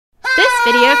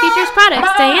This video features products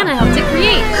Diana helped to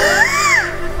create.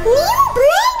 New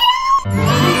playground?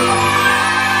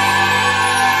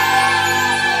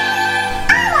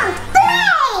 I want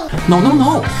play!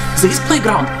 No. This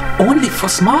playground only for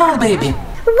small baby.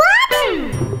 What?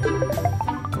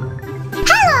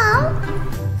 Hello?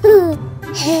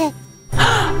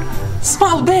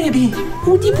 Small baby.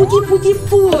 Putty.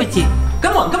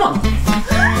 Come on.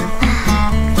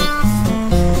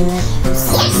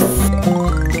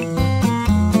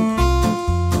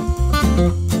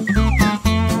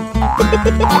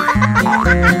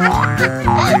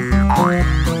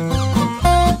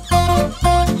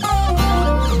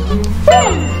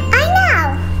 I know!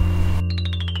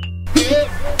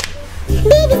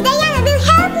 Baby Diana will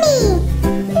help me!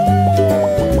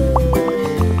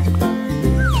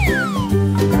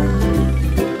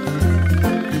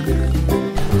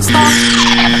 Stop.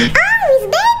 Oh, it's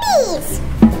babies!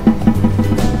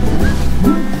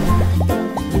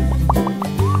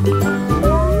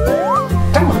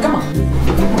 Come on.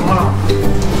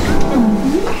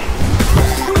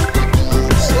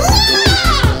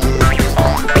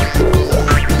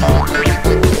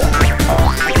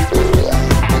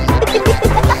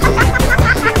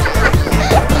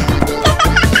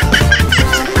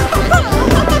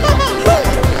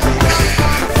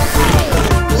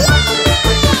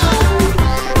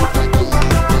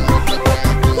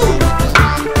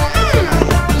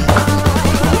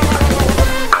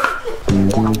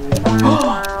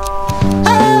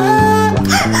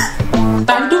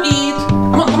 Time to eat.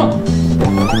 Come on.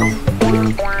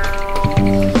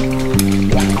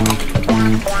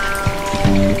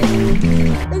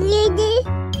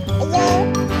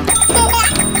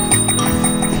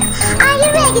 Are you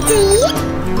ready to eat?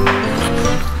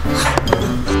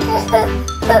 Come on.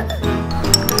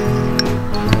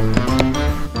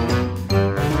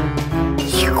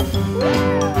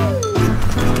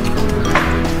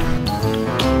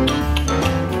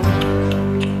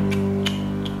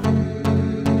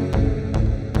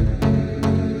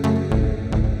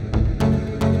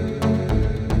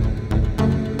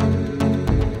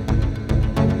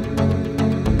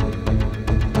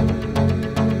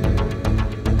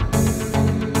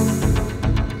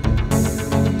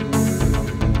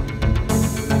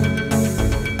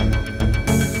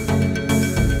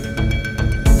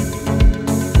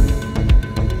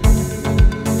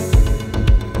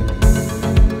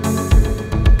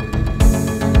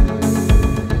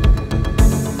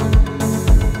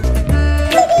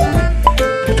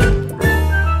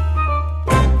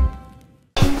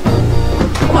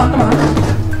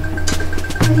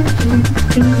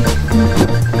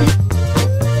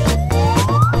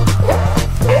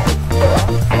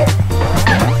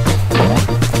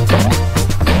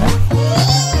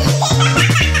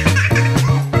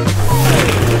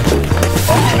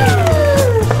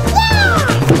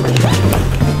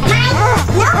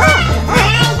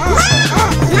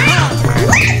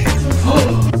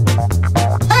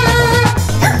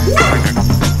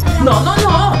 No.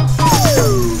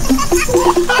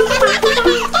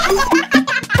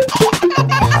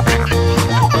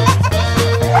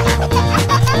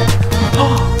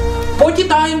 Potty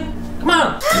time. Come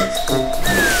on.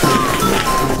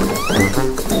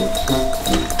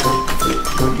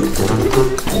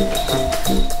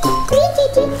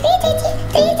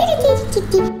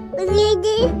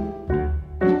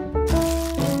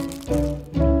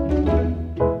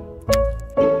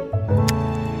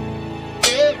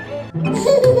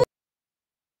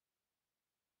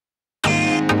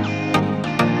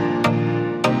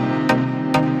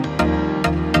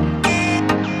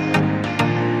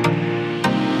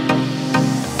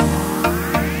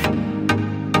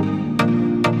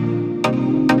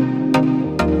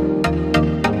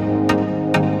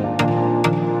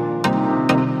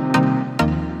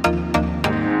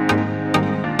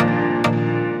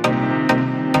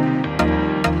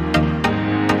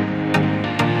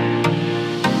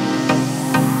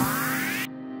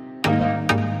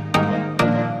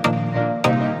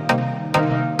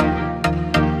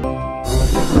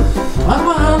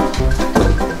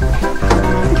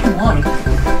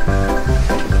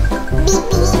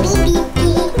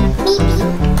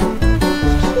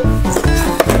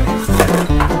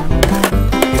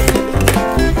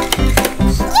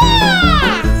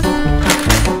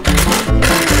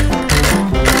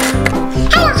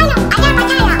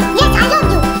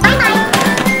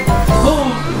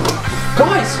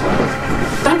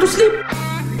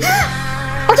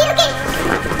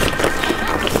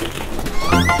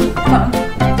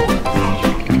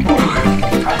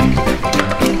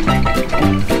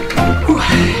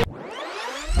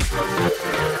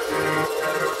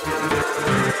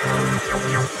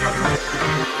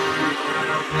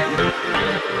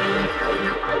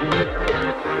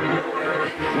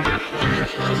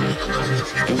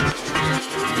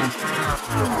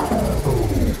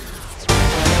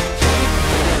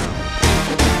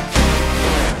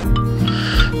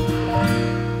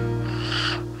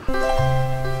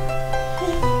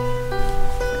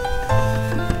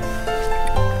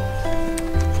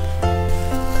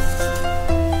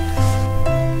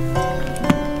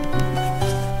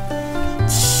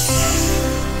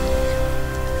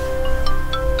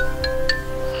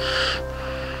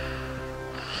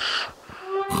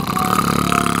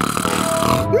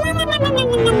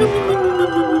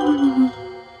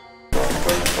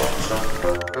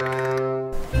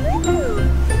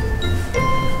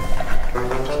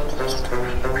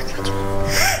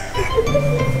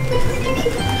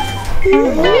 No,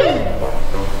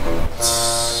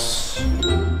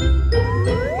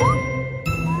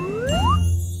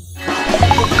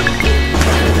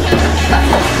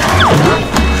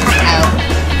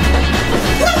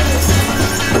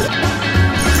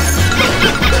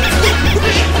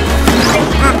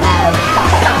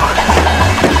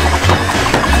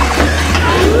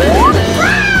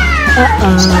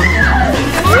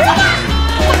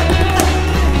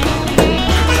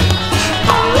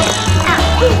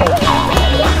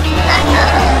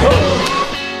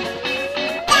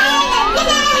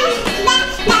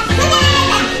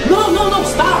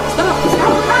 stop.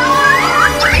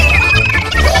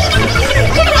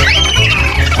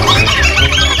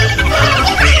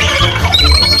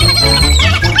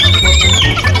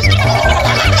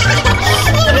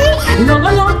 No.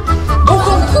 Go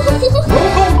home.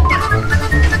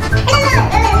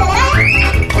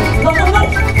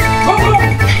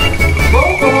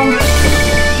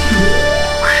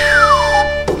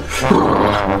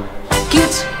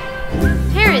 Kids.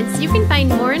 Parents, you can find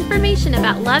more information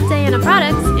about Love Diana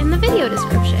products in the video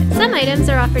description. Some items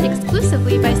are offered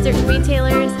exclusively by certain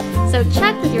retailers, so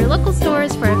check with your local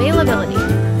stores for availability.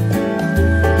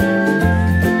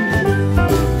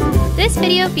 This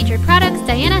video featured products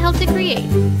Diana helped to create.